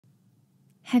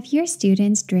Have your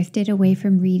students drifted away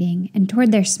from reading and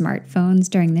toward their smartphones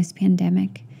during this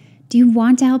pandemic? Do you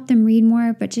want to help them read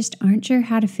more but just aren't sure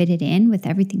how to fit it in with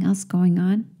everything else going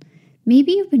on?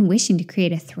 Maybe you've been wishing to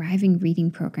create a thriving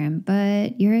reading program,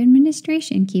 but your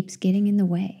administration keeps getting in the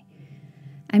way.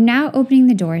 I'm now opening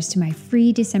the doors to my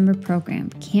free December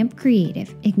program, Camp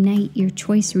Creative, Ignite Your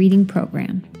Choice Reading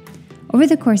Program. Over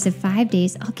the course of 5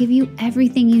 days, I'll give you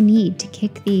everything you need to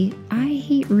kick the I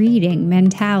hate reading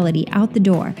mentality out the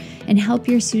door and help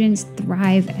your students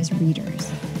thrive as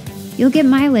readers. You'll get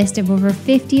my list of over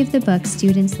 50 of the books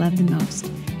students love the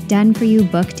most, done for you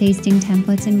book tasting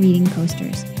templates and reading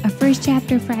posters, a first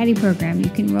chapter Friday program you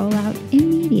can roll out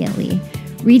immediately,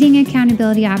 reading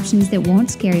accountability options that won't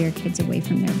scare your kids away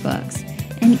from their books,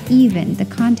 and even the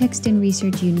context and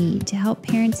research you need to help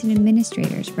parents and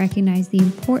administrators recognize the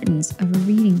importance of a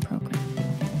reading program.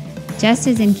 Just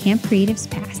as in Camp Creative's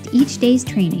past, each day's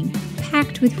training,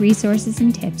 packed with resources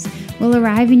and tips, will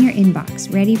arrive in your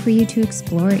inbox, ready for you to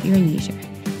explore at your leisure.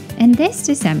 And this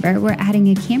December, we're adding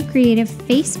a Camp Creative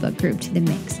Facebook group to the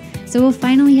mix, so we'll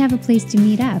finally have a place to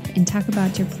meet up and talk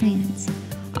about your plans.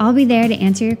 I'll be there to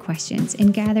answer your questions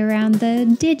and gather around the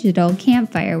digital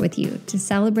campfire with you to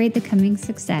celebrate the coming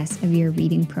success of your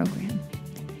reading program.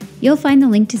 You'll find the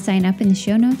link to sign up in the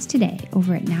show notes today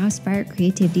over at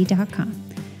nowsparkcreativity.com.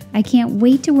 I can't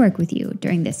wait to work with you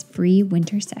during this free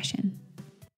winter session.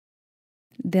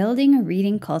 Building a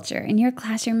reading culture in your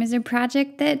classroom is a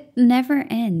project that never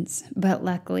ends, but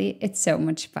luckily it's so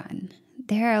much fun.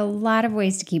 There are a lot of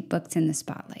ways to keep books in the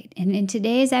spotlight, and in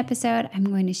today's episode, I'm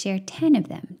going to share 10 of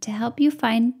them to help you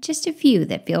find just a few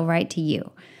that feel right to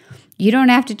you. You don't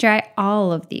have to try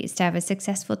all of these to have a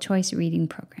successful choice reading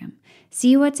program.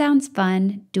 See what sounds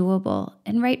fun, doable,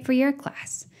 and right for your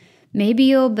class. Maybe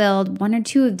you'll build one or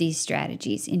two of these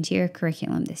strategies into your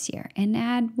curriculum this year and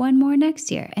add one more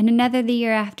next year and another the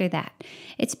year after that.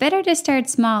 It's better to start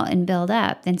small and build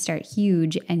up than start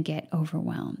huge and get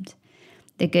overwhelmed.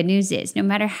 The good news is, no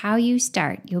matter how you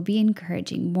start, you'll be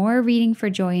encouraging more reading for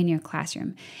joy in your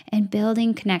classroom and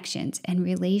building connections and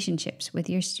relationships with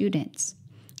your students.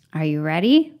 Are you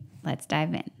ready? Let's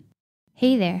dive in.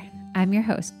 Hey there, I'm your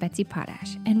host, Betsy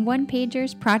Potash, and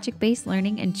one-pagers, project-based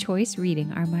learning, and choice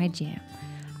reading are my jam.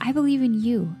 I believe in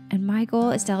you, and my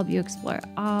goal is to help you explore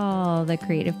all the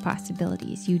creative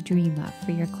possibilities you dream of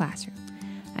for your classroom.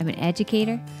 I'm an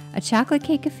educator, a chocolate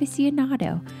cake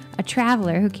aficionado, a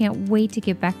traveler who can't wait to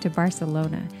get back to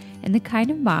Barcelona, and the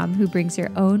kind of mom who brings her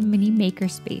own mini maker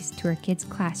space to her kids'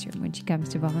 classroom when she comes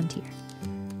to volunteer.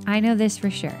 I know this for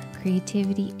sure,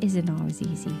 creativity isn't always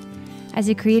easy. As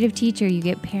a creative teacher, you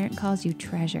get parent calls you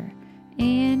treasure,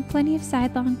 and plenty of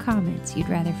sidelong comments you'd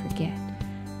rather forget.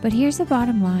 But here's the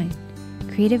bottom line.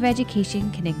 Creative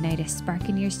education can ignite a spark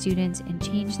in your students and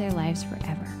change their lives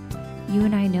forever. You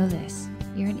and I know this.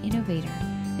 You're an innovator,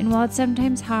 and while it's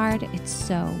sometimes hard, it's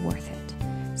so worth it.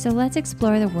 So let's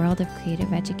explore the world of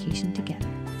creative education together.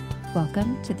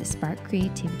 Welcome to the Spark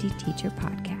Creativity Teacher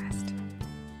Podcast.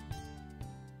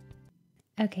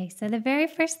 Okay, so the very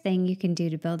first thing you can do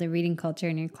to build a reading culture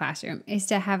in your classroom is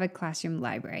to have a classroom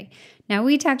library. Now,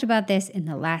 we talked about this in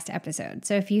the last episode,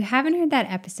 so if you haven't heard that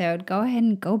episode, go ahead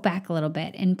and go back a little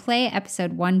bit and play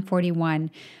episode 141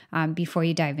 before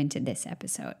you dive into this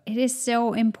episode. It is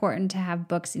so important to have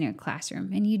books in your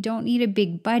classroom, and you don't need a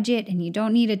big budget and you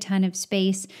don't need a ton of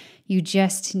space. You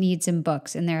just need some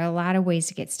books, and there are a lot of ways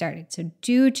to get started, so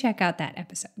do check out that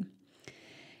episode.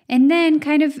 And then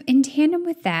kind of in tandem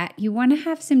with that, you want to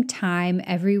have some time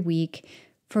every week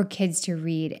for kids to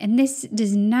read. And this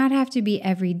does not have to be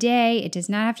every day. It does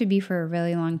not have to be for a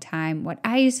really long time. What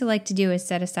I used to like to do is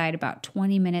set aside about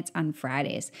 20 minutes on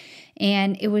Fridays.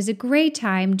 And it was a great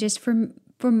time just for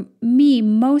me,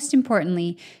 most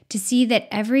importantly, to see that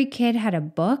every kid had a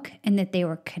book and that they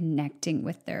were connecting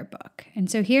with their book.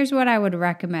 And so here's what I would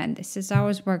recommend. This has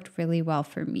always worked really well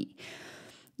for me.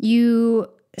 You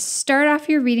start off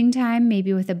your reading time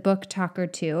maybe with a book talk or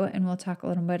two, and we'll talk a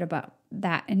little bit about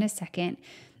that in a second.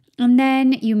 And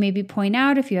then you maybe point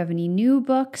out if you have any new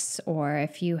books or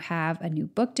if you have a new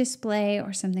book display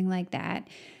or something like that.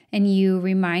 And you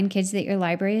remind kids that your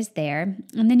library is there.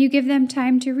 And then you give them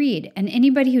time to read. And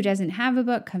anybody who doesn't have a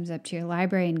book comes up to your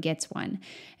library and gets one.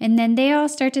 And then they all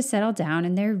start to settle down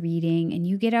and they're reading. And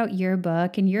you get out your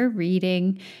book and you're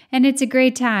reading. And it's a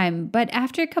great time. But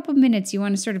after a couple minutes, you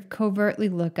want to sort of covertly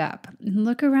look up and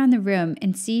look around the room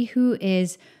and see who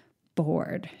is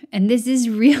bored. And this is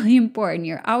really important.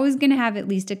 You're always going to have at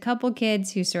least a couple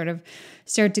kids who sort of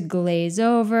start to glaze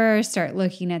over, start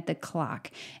looking at the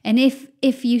clock. And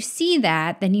if you see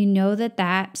that, then you know that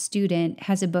that student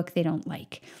has a book they don't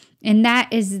like. And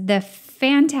that is the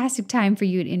fantastic time for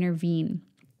you to intervene.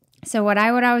 So what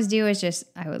I would always do is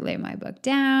I would lay my book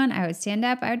down, I would stand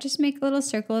up, I would just make a little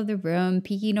circle of the room,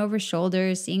 peeking over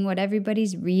shoulders, seeing what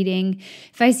everybody's reading.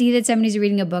 If I see that somebody's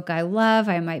reading a book I love,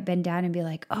 I might bend down and be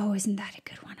like, oh, isn't that a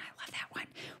good one? I love that one.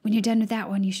 When you're done with that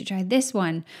one, you should try this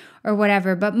one or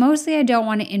whatever. But mostly I don't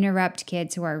want to interrupt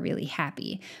kids who are really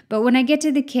happy. But when I get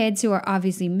to the kids who are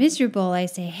obviously miserable, I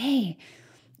say, hey,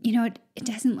 it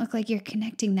doesn't look like you're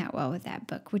connecting that well with that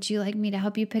book. Would you like me to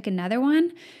help you pick another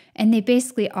one? And they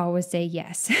basically always say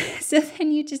yes. So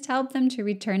then you just help them to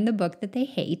return the book that they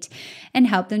hate and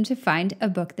help them to find a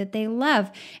book that they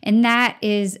love. And that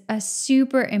is a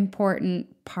super important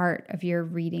part of your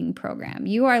reading program.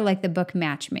 You are like the book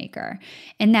matchmaker.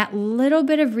 And that little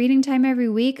bit of reading time every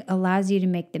week allows you to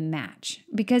make the match.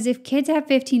 Because if kids have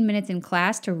 15 minutes in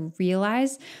class to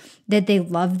realize that they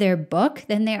love their book,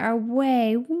 then they are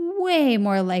way, way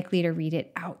more likely to read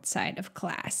it outside of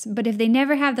class. But if they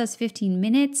never have those 15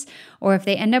 minutes, or if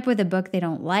they end up with a book they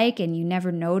don't like and you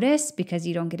never notice because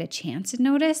you don't get a chance to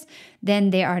notice,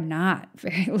 then they are not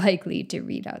very likely to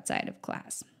read outside of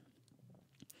class.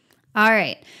 All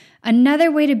right. Another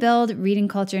way to build reading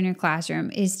culture in your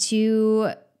classroom is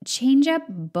to change up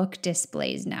book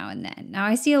displays now and then. Now,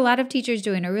 I see a lot of teachers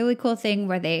doing a really cool thing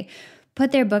where they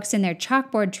put their books in their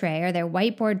chalkboard tray or their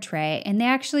whiteboard tray, and they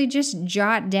actually just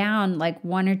jot down like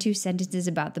 1 or 2 sentences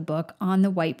about the book on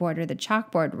the whiteboard or the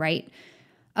chalkboard right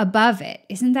above it.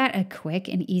 Isn't that a quick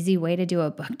and easy way to do a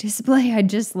book display? I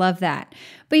just love that.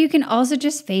 But you can also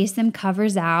just face them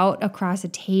covers out across a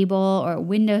table or a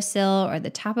windowsill or the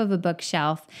top of a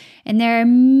bookshelf. And there are a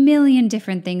million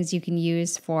different things you can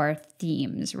use for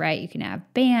themes, right? You can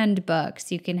have banned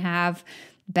books, you can have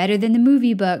better than the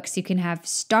movie books, you can have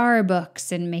star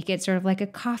books and make it sort of like a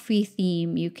coffee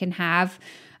theme. You can have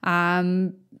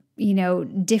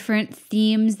different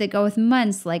themes that go with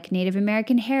months, like Native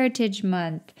American Heritage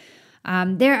Month.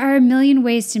 There are a million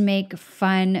ways to make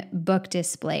fun book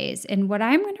displays. And what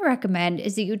I'm going to recommend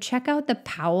is that you check out the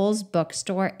Powell's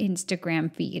Bookstore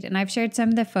Instagram feed. And I've shared some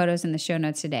of the photos in the show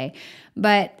notes today,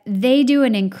 but they do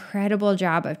an incredible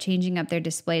job of changing up their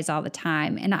displays all the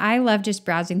time. And I love just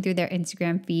browsing through their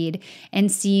Instagram feed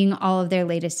and seeing all of their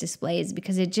latest displays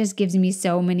because it just gives me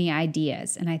so many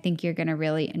ideas. And I think you're going to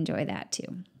really enjoy that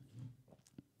too.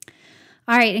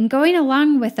 All right, and going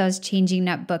along with those changing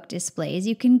up book displays,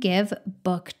 you can give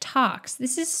book talks.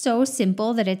 This is so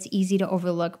simple that it's easy to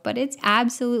overlook, but it's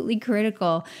absolutely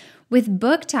critical. With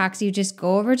book talks, you just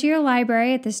go over to your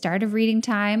library at the start of reading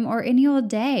time or any old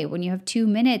day when you have 2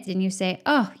 minutes and you say,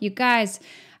 oh, you guys,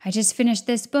 I just finished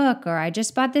this book, or I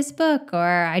just bought this book,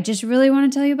 or I just really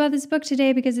want to tell you about this book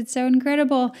today because it's so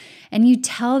incredible. And you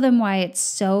tell them why it's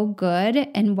so good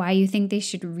and why you think they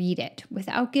should read it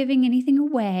without giving anything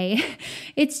away.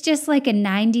 It's just like a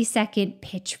 90-second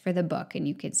pitch for the book. And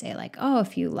you could say like, oh,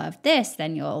 if you love this,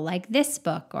 then you'll like this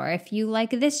book. Or if you like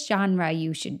this genre,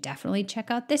 you should definitely check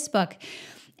out this book.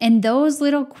 And those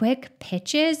little quick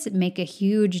pitches make a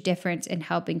huge difference in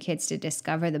helping kids to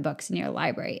discover the books in your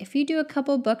library. If you do a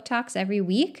couple book talks every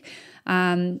week,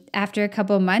 after a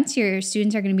couple of months, your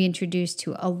students are going to be introduced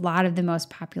to a lot of the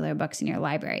most popular books in your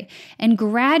library. And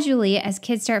gradually, as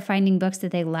kids start finding books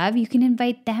that they love, you can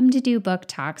invite them to do book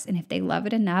talks. And if they love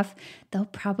it enough, they'll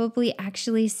probably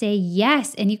actually say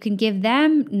yes. And you can give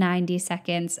them 90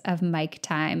 seconds of mic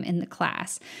time in the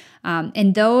class.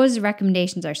 And those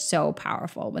recommendations are so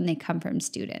powerful when they come from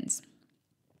students.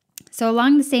 So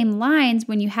along the same lines,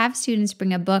 when you have students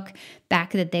bring a book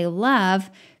back that they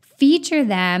love, feature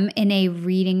them in a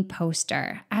reading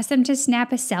poster. Ask them to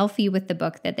snap a selfie with the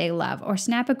book that they love, or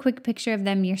snap a quick picture of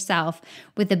them yourself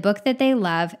with the book that they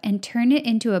love and turn it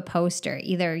into a poster,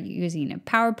 either using a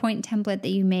PowerPoint template that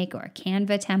you make or a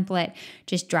Canva template.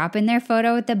 Just drop in their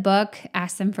photo with the book,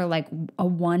 ask them for like a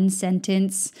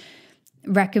 1-sentence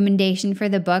recommendation for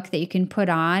the book that you can put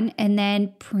on, and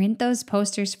then print those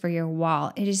posters for your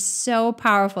wall. It is so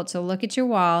powerful to look at your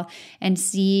wall and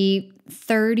see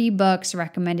 30 books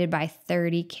recommended by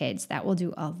 30 kids. That will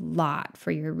do a lot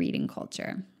for your reading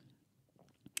culture.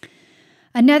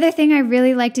 Another thing I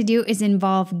really like to do is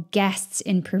involve guests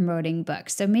in promoting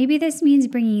books. So maybe this means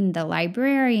bringing the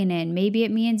librarian in. Maybe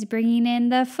it means bringing in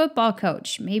the football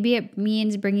coach. Maybe it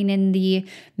means bringing in the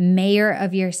mayor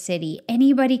of your city.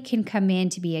 Anybody can come in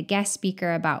to be a guest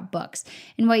speaker about books.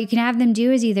 And what you can have them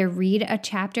do is either read a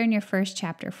chapter in your First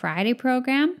Chapter Friday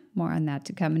program, More on that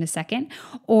to come in a second.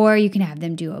 Or you can have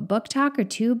them do a book talk or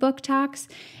 2 book talks.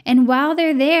 And while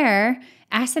they're there,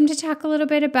 ask them to talk a little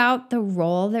bit about the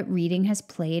role that reading has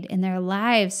played in their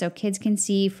lives so kids can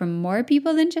see from more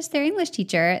people than just their English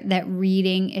teacher that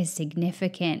reading is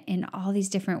significant in all these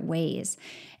different ways.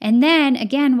 And then,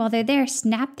 again, while they're there,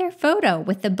 snap their photo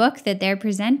with the book that they're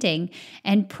presenting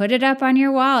and put it up on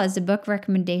your wall as a book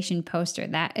recommendation poster.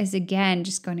 That is, again,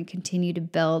 just going to continue to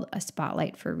build a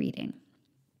spotlight for reading.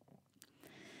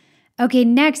 Okay,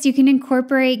 next, you can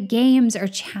incorporate games or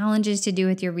challenges to do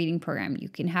with your reading program. You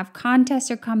can have contests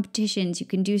or competitions. You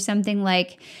can do something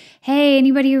like, hey,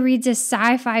 anybody who reads a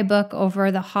sci-fi book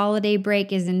over the holiday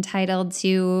break is entitled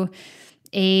to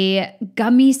a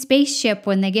gummy spaceship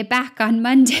when they get back on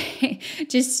Monday.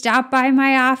 Just stop by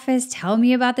my office, tell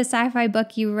me about the sci-fi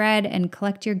book you read, and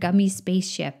collect your gummy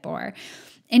spaceship. Or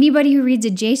anybody who reads a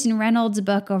Jason Reynolds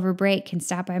book over break can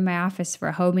stop by my office for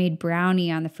a homemade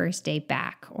brownie on the first day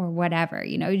back, or whatever.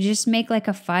 You just make like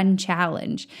a fun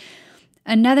challenge.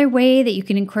 Another way that you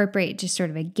can incorporate just sort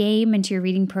of a game into your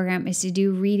reading program is to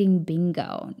do reading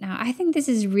bingo. Now, I think this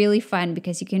is really fun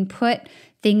because you can put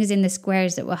things in the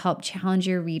squares that will help challenge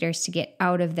your readers to get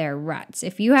out of their ruts.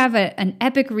 If you have an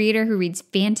epic reader who reads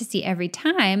fantasy every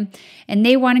time and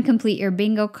they want to complete your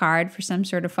bingo card for some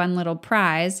sort of fun little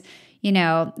prize,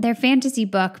 their fantasy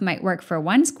book might work for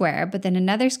one square, but then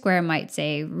another square might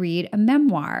say, read a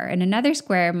memoir. And another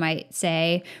square might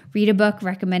say, read a book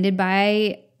recommended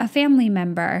by a family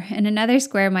member. And another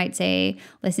square might say,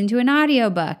 listen to an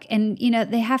audiobook. And,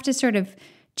 they have to sort of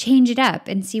change it up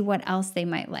and see what else they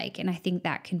might like. And I think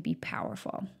that can be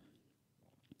powerful.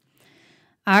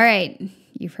 All right.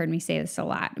 You've heard me say this a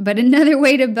lot, but another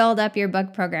way to build up your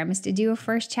book program is to do a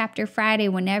First Chapter Friday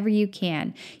whenever you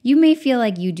can. You may feel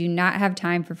like you do not have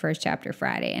time for First Chapter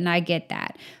Friday, and I get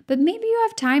that, but maybe you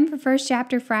have time for First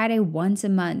Chapter Friday once a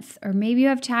month, or maybe you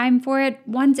have time for it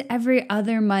once every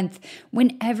other month.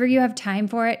 Whenever you have time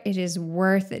for it, it is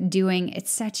worth doing.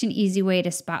 It's such an easy way to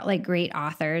spotlight great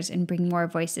authors and bring more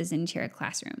voices into your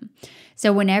classroom.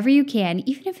 So whenever you can,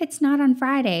 even if it's not on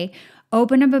Friday,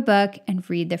 open up a book and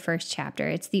read the first chapter.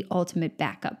 It's the ultimate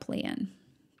backup plan.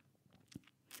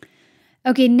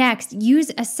 Okay, next,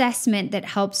 use assessment that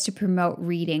helps to promote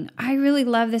reading. I really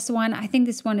love this one. I think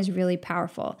this one is really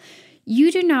powerful.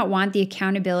 You do not want the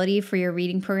accountability for your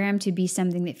reading program to be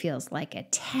something that feels like a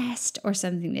test or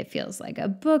something that feels like a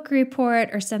book report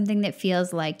or something that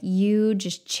feels like you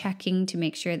just checking to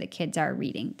make sure that kids are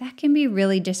reading. That can be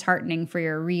really disheartening for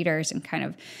your readers and kind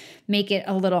of make it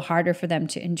a little harder for them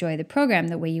to enjoy the program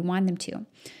the way you want them to.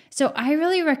 So I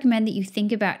really recommend that you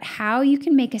think about how you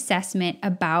can make assessment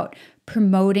about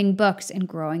promoting books and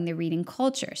growing the reading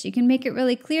culture. So you can make it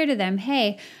really clear to them,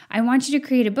 hey, I want you to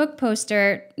create a book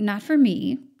poster, not for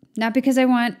me, not because I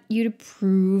want you to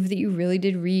prove that you really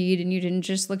did read and you didn't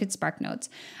just look at SparkNotes.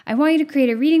 I want you to create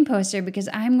a reading poster because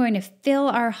I'm going to fill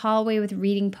our hallway with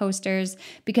reading posters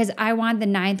because I want the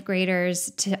 9th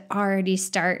graders to already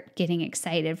start getting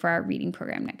excited for our reading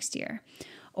program next year.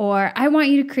 Or I want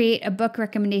you to create a book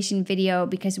recommendation video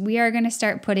because we are going to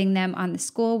start putting them on the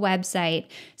school website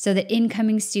so that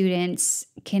incoming students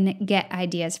can get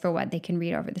ideas for what they can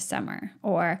read over the summer.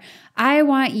 Or I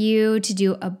want you to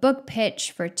do a book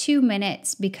pitch for 2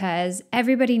 minutes because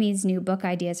everybody needs new book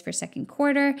ideas for second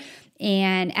quarter.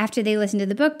 And after they listen to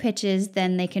the book pitches,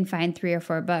 then they can find 3 or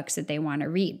 4 books that they want to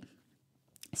read.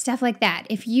 Stuff like that.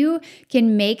 If you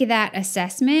can make that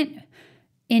assessment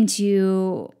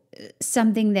into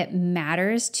something that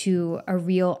matters to a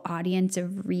real audience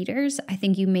of readers, I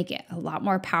think you make it a lot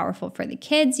more powerful for the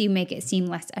kids. You make it seem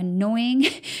less annoying,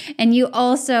 and you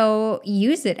also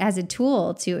use it as a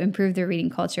tool to improve the reading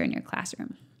culture in your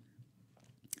classroom.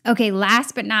 Okay,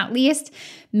 last but not least,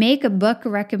 make book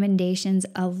recommendations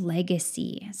a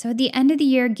legacy. So at the end of the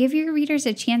year, give your readers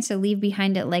a chance to leave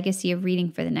behind a legacy of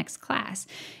reading for the next class.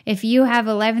 If you have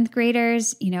 11th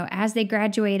graders, as they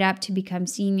graduate up to become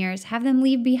seniors, have them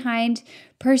leave behind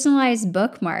personalized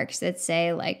bookmarks that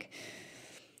say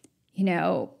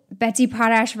Betsy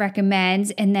Potash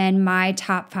recommends, and then my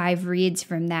top 5 reads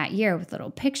from that year with little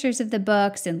pictures of the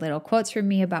books and little quotes from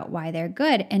me about why they're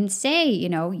good. And say,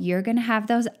 you're going to have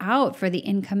those out for the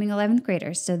incoming 11th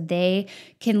graders so they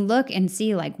can look and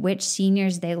see which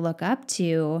seniors they look up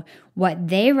to, what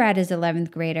they read as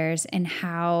 11th graders, and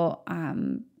how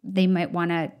they might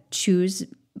want to choose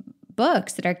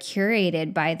books that are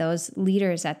curated by those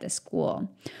leaders at the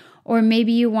school. Or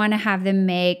maybe you want to have them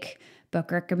make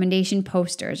book recommendation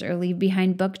posters or leave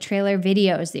behind book trailer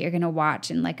videos that you're going to watch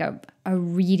in like a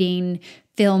reading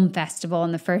film festival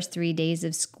in the first 3 days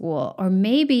of school. Or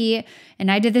maybe, and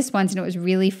I did this once and it was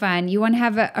really fun, you want to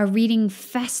have a reading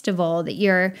festival that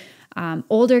your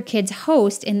older kids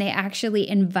host, and they actually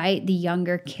invite the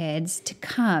younger kids to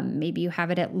come. Maybe you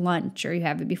have it at lunch, or you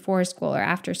have it before school or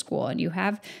after school, and you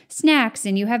have snacks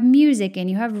and you have music and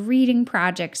you have reading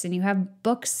projects and you have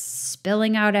books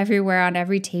spilling out everywhere on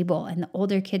every table, and the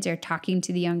older kids are talking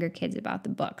to the younger kids about the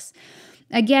books.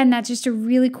 Again, that's just a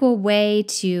really cool way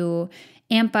to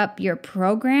amp up your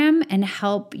program and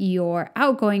help your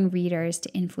outgoing readers to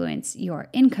influence your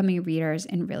incoming readers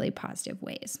in really positive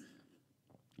ways.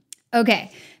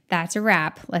 Okay, that's a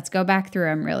wrap. Let's go back through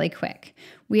them really quick.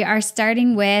 We are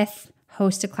starting with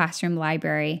host a classroom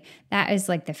library. That is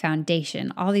like the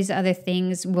foundation. All these other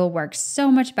things will work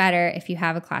so much better if you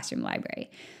have a classroom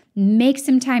library. Make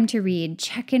some time to read.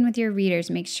 Check in with your readers.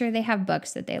 Make sure they have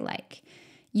books that they like.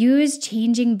 Use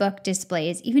changing book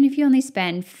displays. Even if you only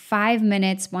spend 5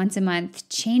 minutes once a month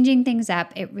changing things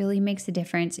up, it really makes a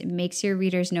difference. It makes your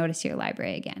readers notice your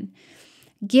library again.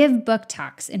 Give book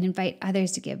talks and invite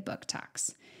others to give book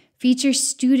talks. Feature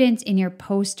students in your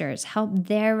posters. Help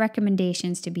their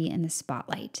recommendations to be in the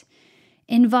spotlight.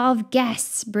 Involve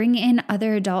guests. Bring in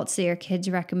other adults that your kids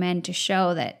recommend to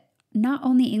show that not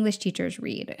only English teachers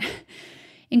read.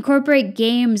 Incorporate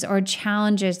games or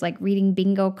challenges like reading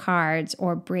bingo cards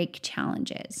or break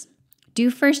challenges.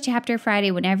 Do First Chapter Friday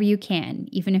whenever you can,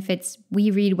 even if it's We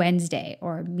Read Wednesday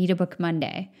or Meet a Book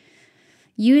Monday.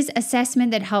 Use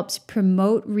assessment that helps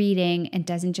promote reading and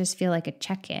doesn't just feel like a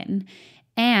check-in.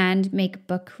 And make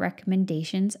book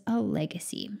recommendations a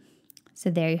legacy. So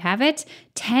there you have it,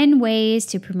 10 ways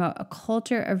to promote a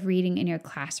culture of reading in your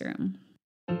classroom.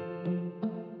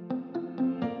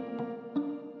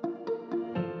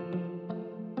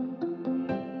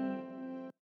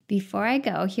 Before I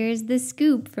go, here's the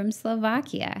scoop from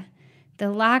Slovakia. The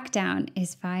lockdown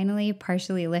is finally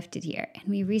partially lifted here, and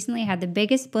we recently had the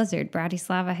biggest blizzard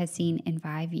Bratislava has seen in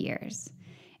 5 years.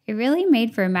 It really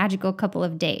made for a magical couple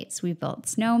of days. We built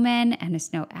snowmen and a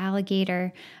snow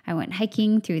alligator. I went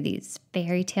hiking through these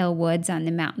fairy tale woods on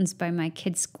the mountains by my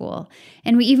kids' school,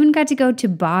 and we even got to go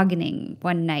tobogganing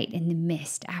one night in the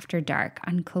mist after dark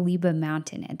on Koliba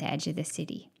Mountain at the edge of the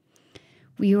city.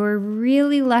 We were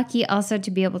really lucky also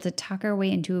to be able to tuck our way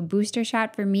into a booster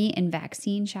shot for me and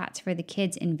vaccine shots for the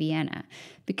kids in Vienna,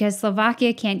 because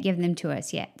Slovakia can't give them to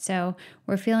us yet. So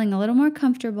we're feeling a little more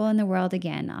comfortable in the world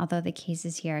again, although the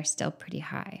cases here are still pretty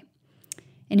high.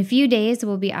 In a few days,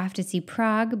 we'll be off to see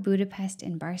Prague, Budapest,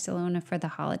 and Barcelona for the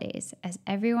holidays, as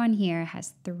everyone here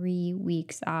has 3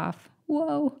 weeks off.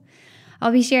 Whoa!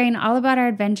 I'll be sharing all about our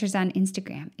adventures on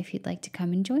Instagram if you'd like to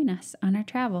come and join us on our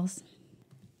travels.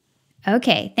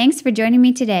 Okay, thanks for joining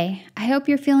me today. I hope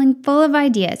you're feeling full of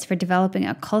ideas for developing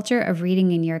a culture of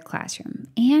reading in your classroom.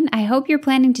 And I hope you're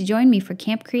planning to join me for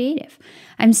Camp Creative.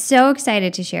 I'm so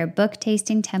excited to share book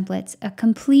tasting templates, a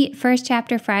complete First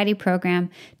Chapter Friday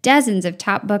program, dozens of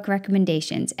top book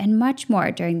recommendations, and much more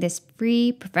during this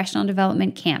free professional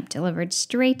development camp delivered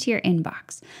straight to your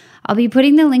inbox. I'll be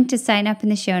putting the link to sign up in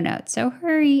the show notes, so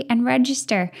hurry and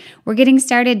register. We're getting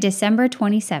started December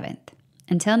 27th.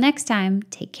 Until next time,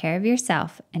 take care of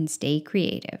yourself and stay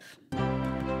creative.